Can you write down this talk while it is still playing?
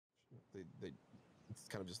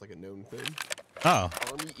kind of just like a known thing. Oh.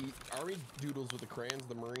 Army doodles with the crayons.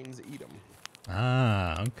 The Marines eat them.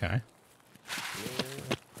 Ah, okay. Yeah.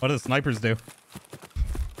 What do the snipers do?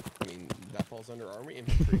 I mean, that falls under Army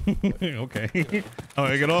infantry. But, okay. You know. Oh,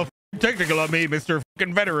 I get all technical on me, Mr.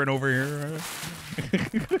 fucking veteran over here.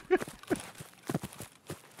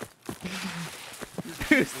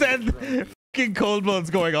 Who said fucking cold blood's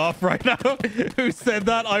going off right now? Who said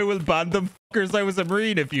that? I will ban them fuckers. I was a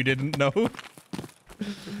Marine if you didn't know.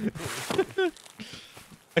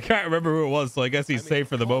 I can't remember who it was, so I guess he's safe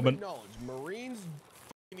for the moment. Knowledge. Marines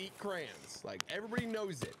eat crayons. Like, everybody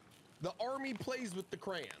knows it. The Army plays with the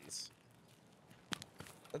crayons.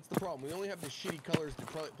 That's the problem. We only have the shitty colors to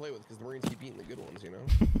play with because the Marines keep eating the good ones, you know?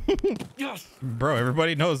 Yes! Bro,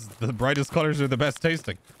 everybody knows the brightest colors are the best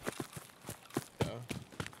tasting.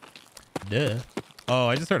 Duh. Oh,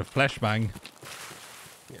 I just heard a flashbang.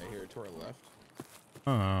 Yeah, here to our left.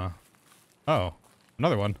 Oh,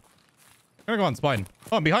 another one. I'm gonna go on spine.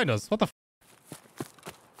 Oh, behind us. What the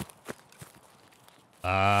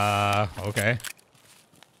okay.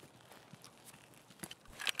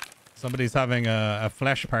 Somebody's having a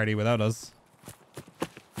flash party without us.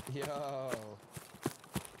 Yo.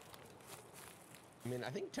 I mean, I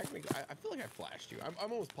think technically, I feel like I flashed you. I'm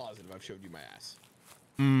almost positive I've showed you my ass.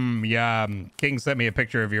 Yeah. King sent me a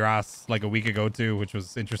picture of your ass like a week ago too, which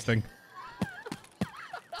was interesting.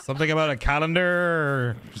 Something about a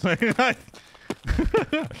calendar. Was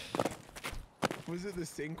it the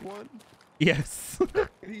sync one? Yes. Did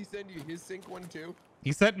he send you his sync one too?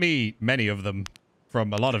 He sent me many of them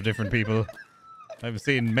from a lot of different people. I've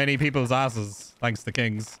seen many people's asses thanks to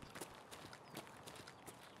King's.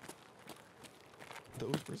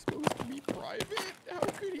 Those were supposed to be private. How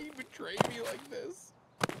could he betray me like this?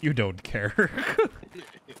 You don't care.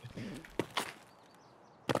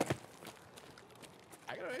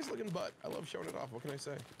 I got a nice looking butt. I love showing it off. What can I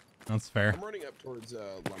say? That's fair. I'm running up towards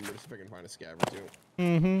lumber to see if I can find a scav or two.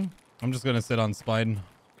 I'm just gonna sit on spine.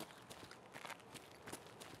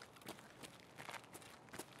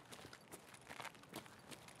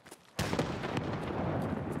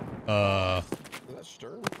 Is that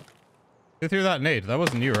Sturm? Who threw that nade? That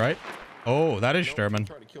wasn't you, right? Oh, that is Sturman.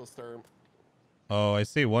 Trying to kill Sturm. Oh, I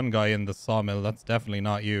see one guy in the sawmill. That's definitely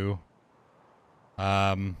not you.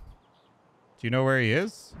 Do you know where he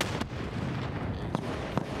is? Yeah, oh,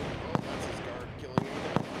 that's his guard killing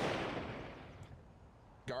him.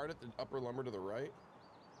 Guard at the upper lumber to the right.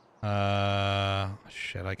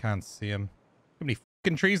 Shit, I can't see him. Too many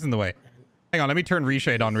fucking trees in the way. Hang on, let me turn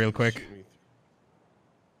reshade on real quick.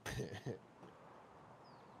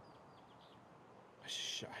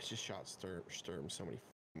 I just shot Sturm so many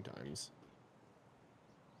times.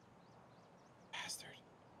 Bastard.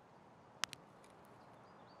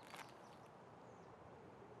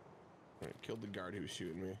 Alright, killed the guard who was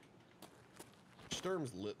shooting me.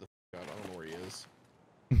 Sturm's lit the out. I don't know where he is.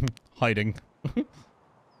 Hiding.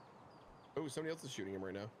 Oh, somebody else is shooting him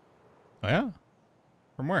right now. Oh, yeah?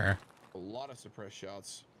 From where? A lot of suppressed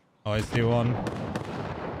shots. Oh, I see one.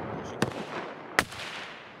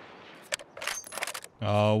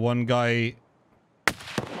 Oh, one guy. One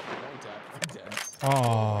tap. I'm dead.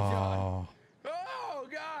 Oh. Oh,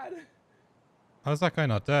 God. How's that guy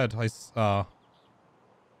not dead?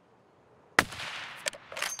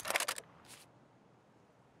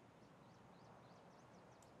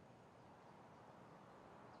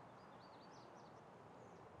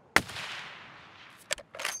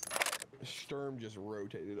 Sturm just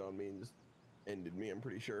rotated on me and just ended me, I'm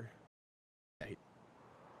pretty sure.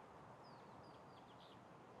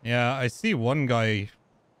 Yeah, I see one guy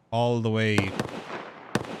all the way.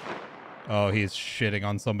 Oh, he's shitting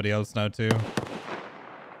on somebody else now too.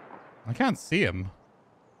 I can't see him.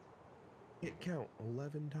 Hit count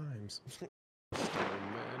 11 times. Sturm,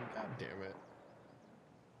 man. God damn it.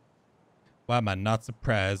 Why am I not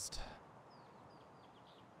surprised?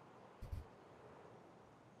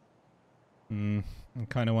 I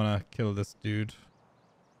kind of want to kill this dude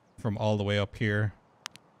from all the way up here.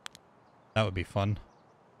 That would be fun.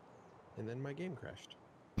 And then my game crashed.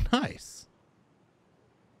 Nice.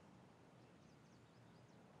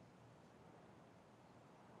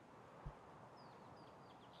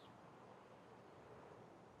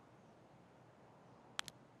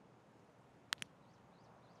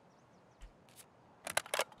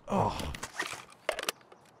 Oh.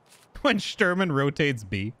 When Sturman rotates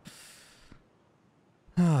B.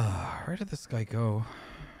 Where did this guy go?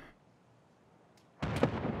 I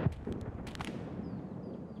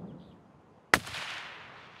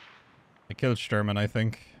killed Sturman, I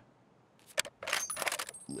think.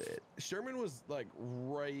 Lit. Sherman was like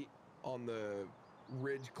right on the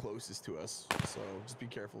ridge closest to us, so just be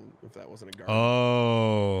careful if that wasn't a guard.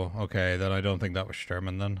 Oh, okay. Then I don't think that was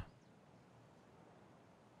Sherman then.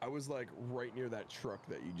 I was like right near that truck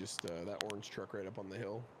that you just, that orange truck right up on the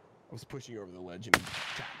hill. I was pushing over the ledge and he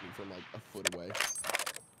tapped me from like a foot away.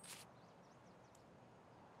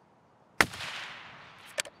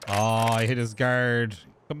 Oh, I hit his guard.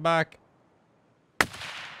 Come back.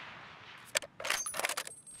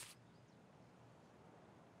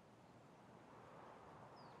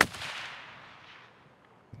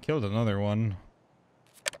 Killed another one.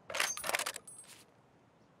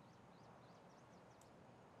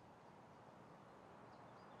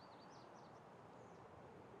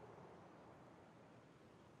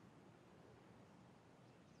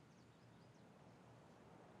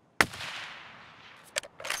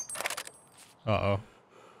 Uh-oh.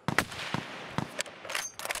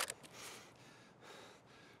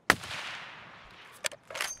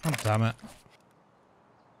 Oh, damn it.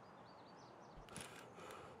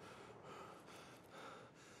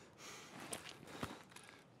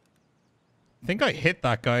 I think I hit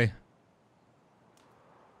that guy.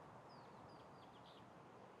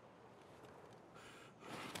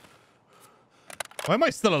 Why am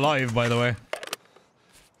I still alive, by the way?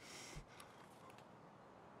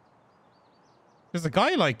 There's a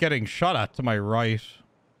guy, like, getting shot at to my right.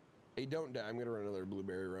 Hey, don't die. I'm gonna run another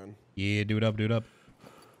blueberry run. Yeah, do it up, do it up.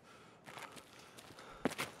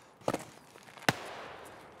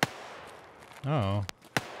 Oh.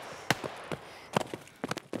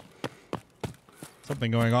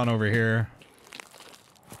 Something going on over here.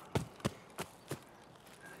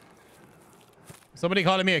 Somebody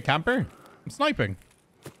calling me a camper? I'm sniping.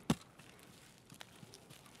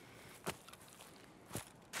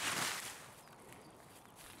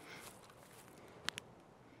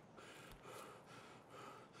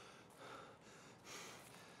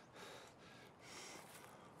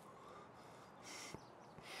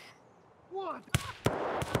 What?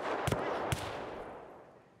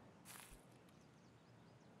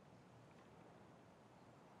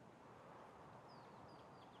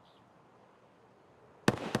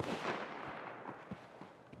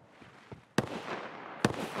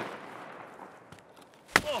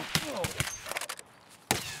 Oh, oh.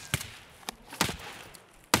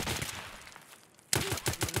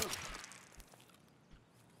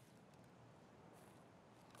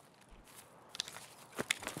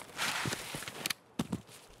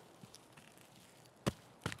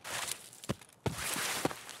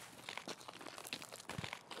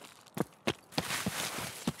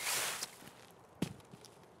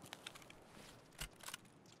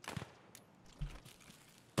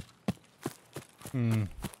 Hmm.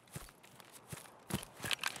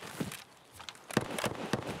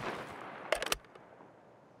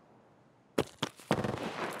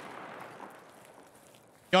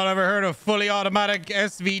 Y'all ever heard of fully automatic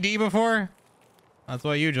SVD before? That's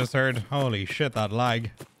what you just heard. Holy shit, that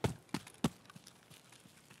lag.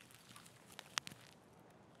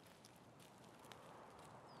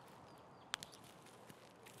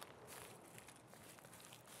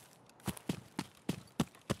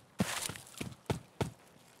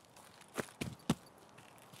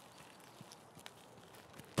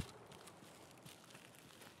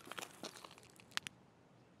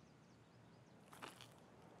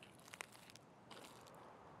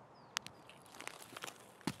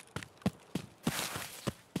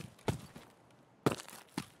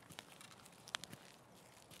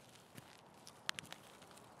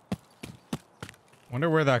 Wonder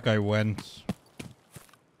where that guy went.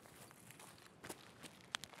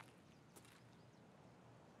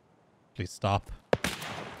 Please stop.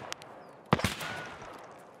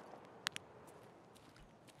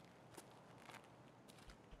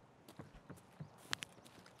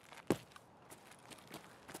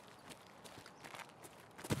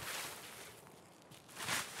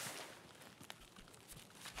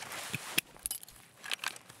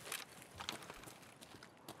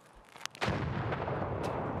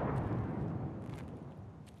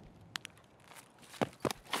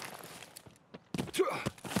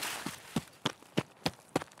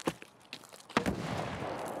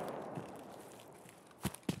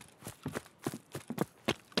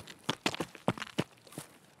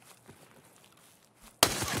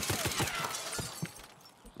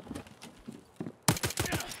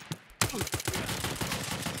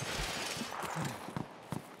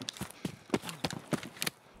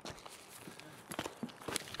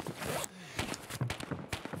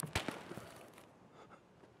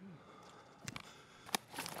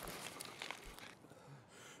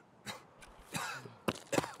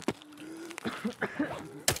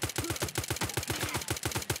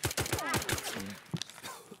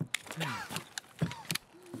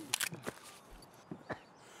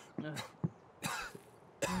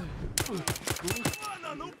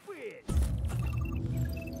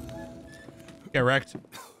 Get wrecked.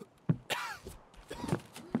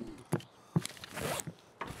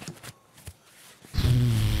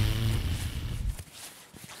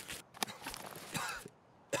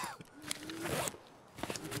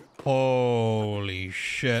 Holy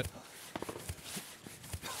shit.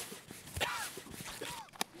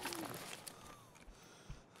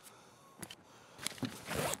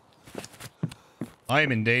 I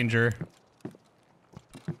am in danger.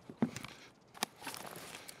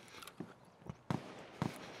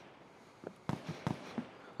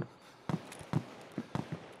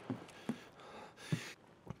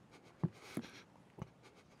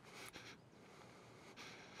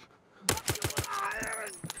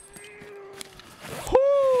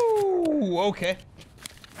 Whoo! Okay.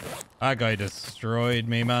 That guy destroyed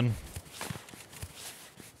me, man.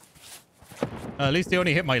 At least he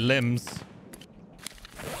only hit my limbs.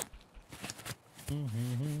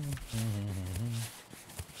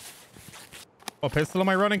 What pistol am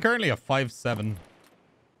I running currently? A 5.7.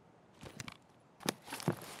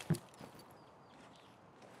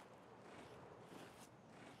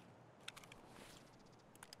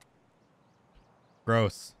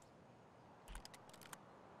 Gross.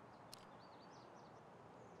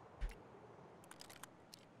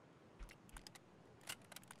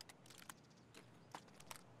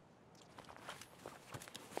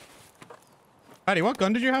 Baddie, what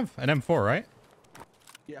gun did you have? An M4, right?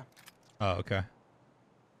 Yeah. Oh, okay.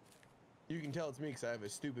 You can tell it's me because I have a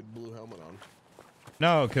stupid blue helmet on.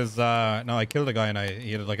 No, because, no, I killed a guy and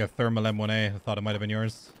he had like a thermal M1A. I thought it might have been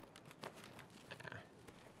yours.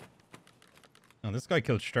 Oh, this guy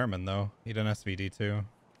killed Sturman, though. He had an SVD, too.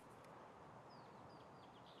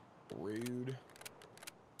 Rude.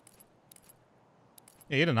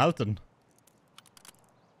 Yeah, he had an Alton.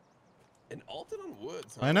 An Alton on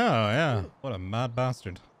woods, huh? I know, yeah. What a mad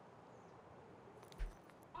bastard.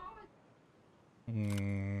 Dude,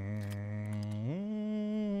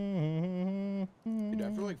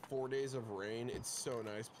 after like 4 days of rain, it's so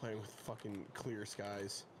nice playing with fucking clear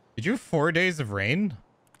skies. Did you have 4 days of rain?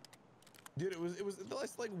 Dude, it was the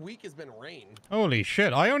last like week has been rain. Holy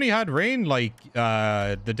shit. I only had rain like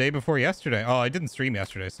the day before yesterday. Oh, I didn't stream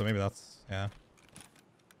yesterday, so maybe that's, yeah.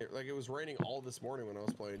 It was raining all this morning when I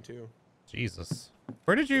was playing too. Jesus.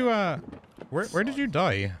 Where did you where did you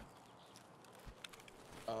die?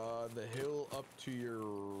 The hill up to your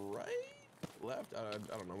right? Left? I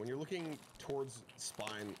don't know. When you're looking towards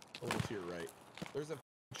Spine, a little to your right. There's a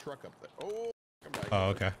truck up there. Oh, come back. Oh,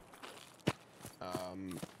 okay.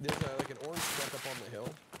 There's like an orange truck up on the hill.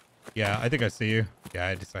 Yeah, I think I see you.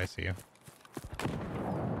 Yeah, I see you.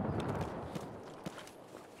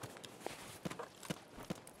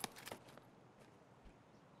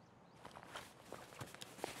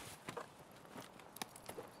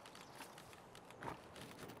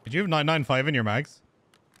 Did you have 995 in your mags?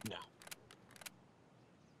 No.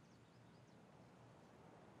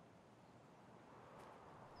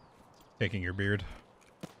 Taking your beard.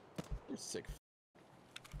 You're sick.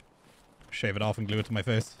 Shave it off and glue it to my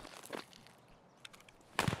face.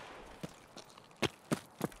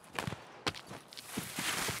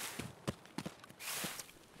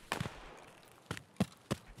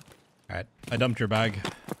 Alright, I dumped your bag.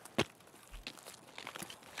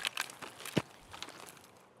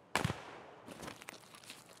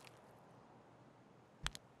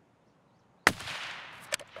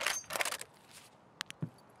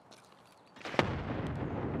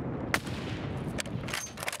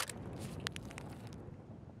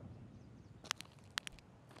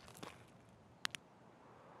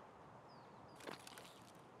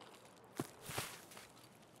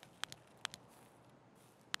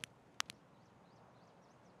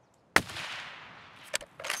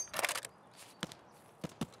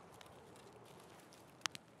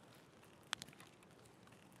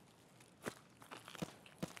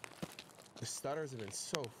 The stutters have been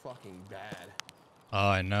so fucking bad. Oh,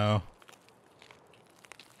 I know.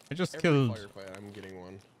 I just Every killed... firefight, I'm getting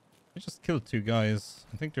one. I just killed 2 guys.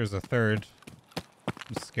 I think there's a third.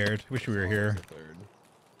 I'm scared. Wish we were here. If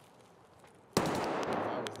I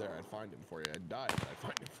was there, I'd find him for you. I'd die, but I'd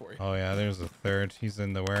find him for you. Oh yeah, there's a third. He's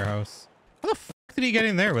in the warehouse. How the fuck did he get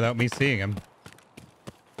in there without me seeing him?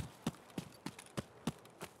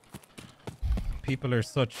 People are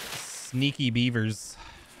such sneaky beavers.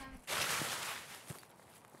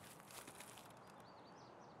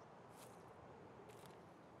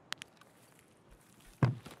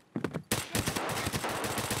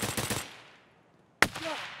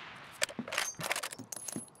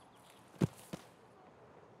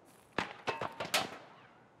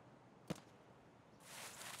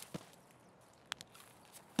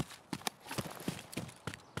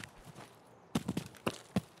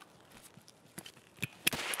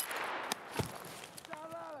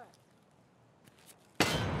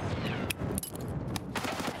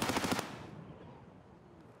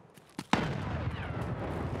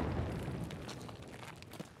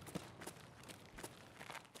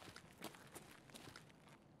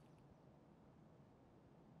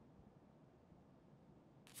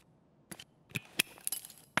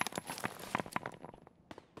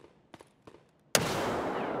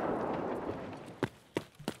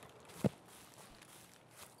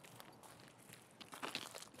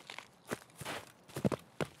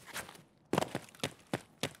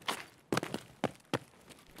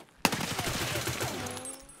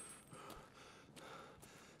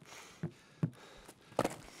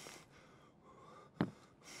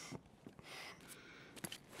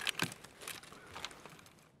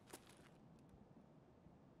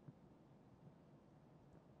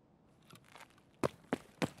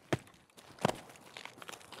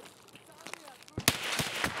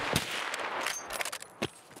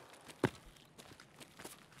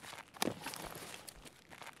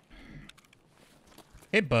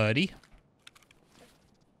 Hey, buddy.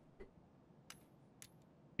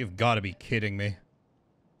 You've got to be kidding me.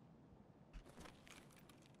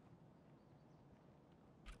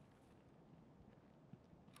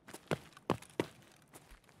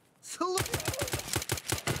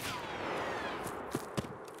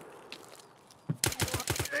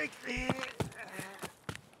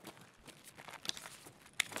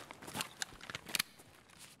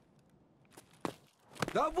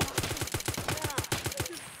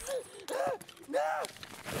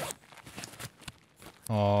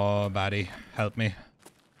 Oh, Baddie, help me.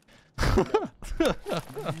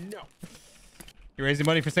 No. You raising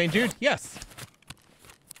money for St. Jude? Yes.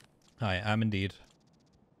 I am indeed.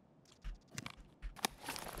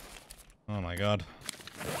 Oh my god.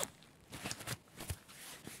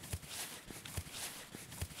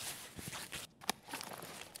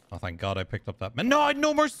 Oh, thank god I picked up that. Man, no,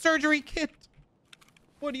 no more surgery kit.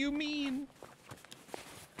 What do you mean?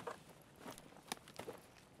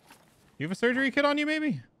 You have a surgery kit on you,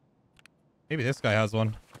 maybe? Maybe this guy has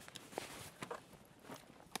one.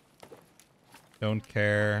 Don't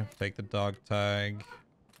care. Take the dog tag.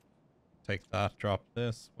 Take that. Drop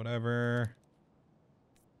this. Whatever.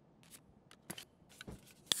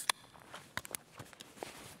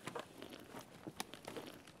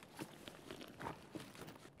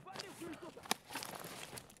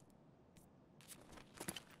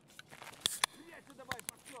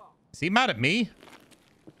 Is he mad at me?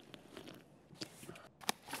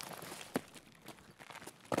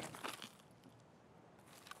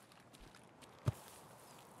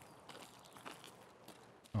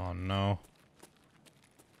 Oh no.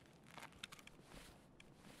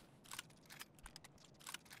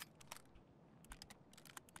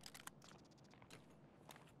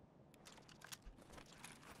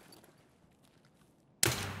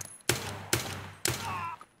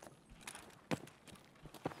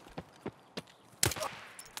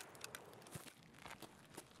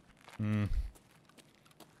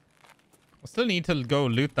 I still need to go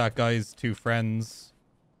loot that guy's two friends.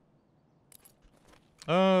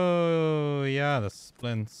 Oh, yeah, the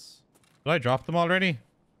splints. Did I drop them already?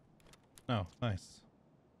 No, nice.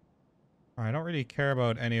 Alright, I don't really care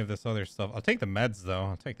about any of this other stuff. I'll take the meds, though.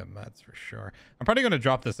 I'll take the meds for sure. I'm probably going to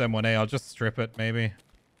drop this M1A. I'll just strip it, maybe.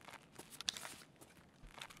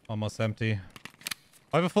 Almost empty.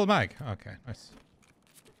 I have a full mag. Okay, nice.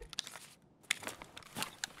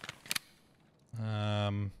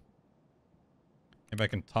 Maybe I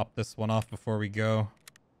can top this one off before we go.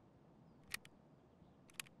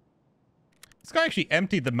 This guy actually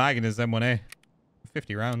emptied the mag in his M1A.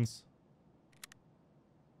 50 rounds.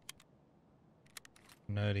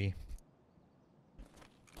 Nutty.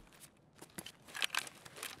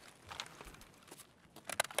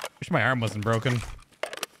 Wish my arm wasn't broken.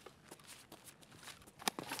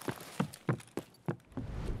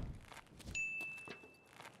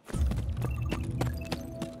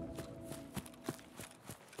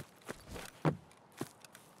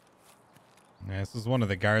 Yeah, this is one of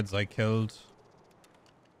the guards I killed.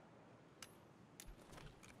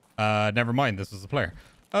 Never mind, this was a player.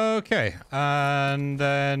 Okay, and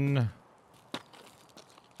then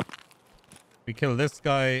we kill this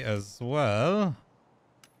guy as well.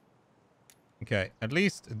 Okay, at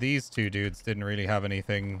least these two dudes didn't really have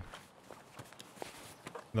anything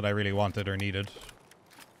that I really wanted or needed.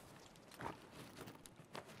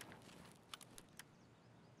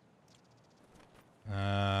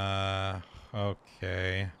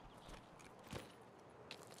 Okay.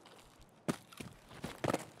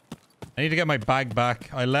 I need to get my bag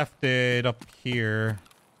back. I left it up here,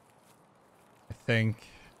 I think.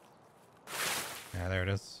 Yeah, there it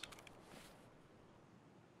is.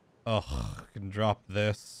 Ugh, I can drop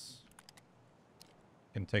this.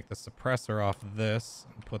 Can take the suppressor off this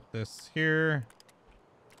and put this here.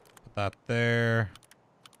 Put that there.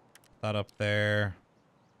 Put that up there.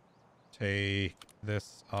 Take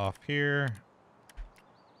this off here.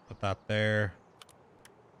 Put that there.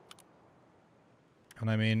 And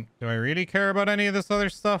I mean, do I really care about any of this other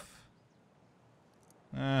stuff?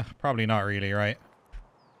 Probably not really, right?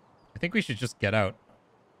 I think we should just get out.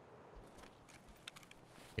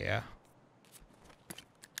 Yeah.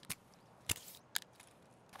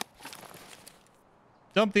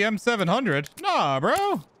 Dump the M700? Nah,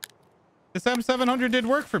 bro. This M700 did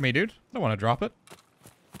work for me, dude. I don't want to drop it.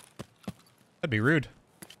 That'd be rude.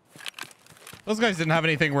 Those guys didn't have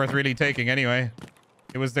anything worth really taking anyway.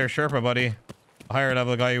 It was their Sherpa buddy. A higher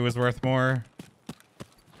level guy who was worth more.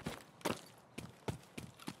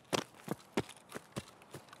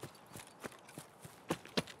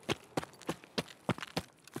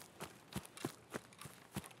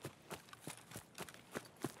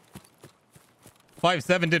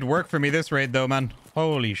 5-7 did work for me this raid though, man.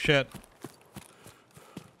 Holy shit.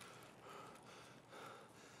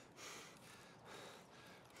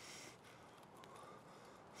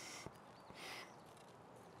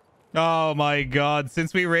 Oh my god.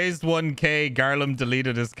 Since we raised 1k, Garlum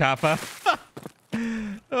deleted his kappa.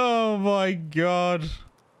 Oh my god.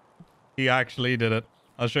 He actually did it.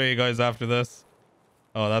 I'll show you guys after this.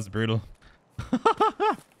 Oh, that's brutal.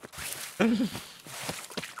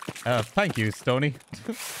 Thank you, Stony.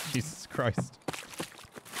 Jesus Christ.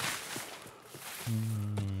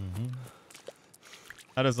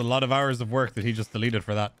 That is a lot of hours of work that he just deleted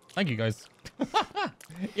for that. Thank you, guys.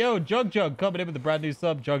 Yo, Jug coming in with the brand new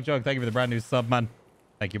sub. Jug, thank you for the brand new sub, man.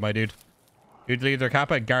 Thank you, my dude. Who deleted their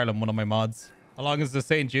kappa? Garland, one of my mods. How long is the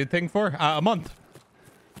St. Jude thing for? A month.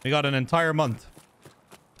 We got an entire month.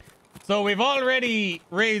 So we've already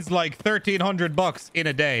raised like 1,300 bucks in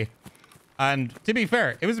a day. And to be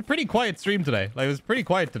fair, it was a pretty quiet stream today. Like, it was pretty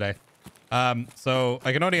quiet today. So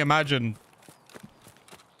I can only imagine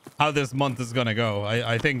how this month is going to go.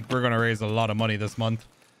 I think we're going to raise a lot of money this month.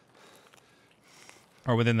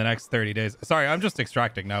 Or within the next 30 days. Sorry, I'm just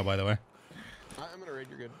extracting now, by the way. I'm going to raid.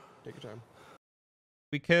 You're good. Take your time.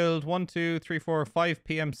 We killed 1, 2, 3, 4, 5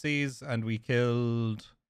 PMCs. And we killed...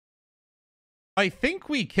 I think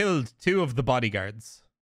we killed 2 of the bodyguards.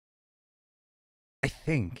 I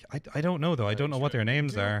think. I don't know, though. I don't know what their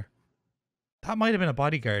names are. That might have been a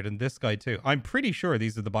bodyguard and this guy, too. I'm pretty sure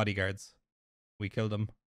these are the bodyguards. We killed them.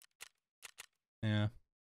 Yeah.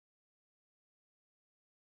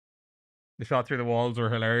 The shot through the walls were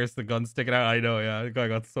hilarious. The gun sticking out. I know, yeah. The guy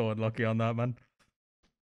got so unlucky on that, man.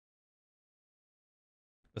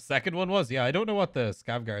 The second one was, yeah, I don't know what the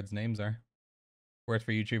scav guards' names are. Worth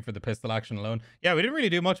for YouTube for the pistol action alone. Yeah, we didn't really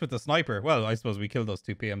do much with the sniper. Well, I suppose we killed those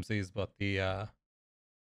 2 PMCs, but the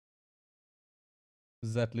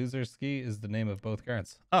Zet Loser Ski is the name of both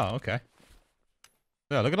guards. Oh, okay.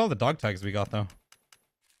 Yeah, look at all the dog tags we got, though.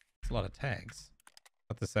 It's a lot of tags.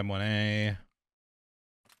 Got this M1A.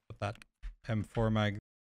 Put that M4 mag.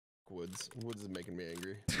 Woods is making me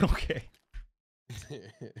angry. Okay.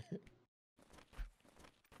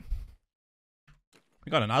 We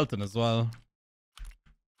got an Alton as well.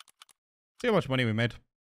 See how much money we made.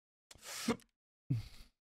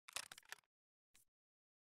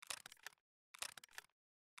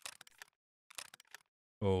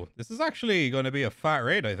 Oh, this is actually going to be a fat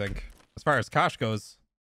raid, I think, as far as cash goes.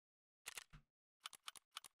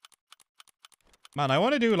 Man, I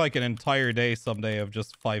want to do like an entire day someday of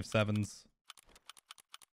just 5.7s.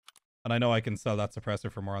 And I know I can sell that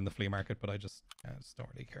suppressor for more on the flea market, but I just don't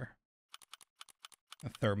really care.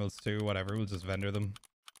 Thermals too, whatever. We'll just vendor them.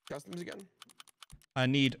 Customs again? I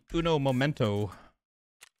need uno momento.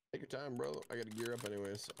 Take your time, bro. I gotta gear up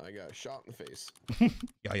anyways. I got shot in the face.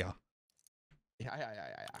 Yeah. Yeah.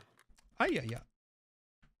 Yeah.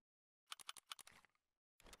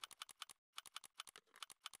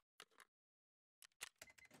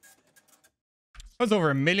 That's over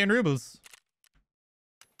 1 million rubles.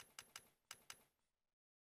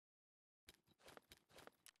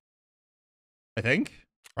 I think,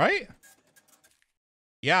 right?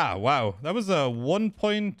 Yeah, wow. That was a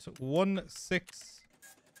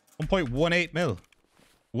 1.18 mil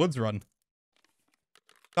Woods run.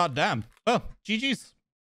 God damn. Oh, GG's.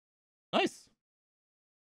 Nice.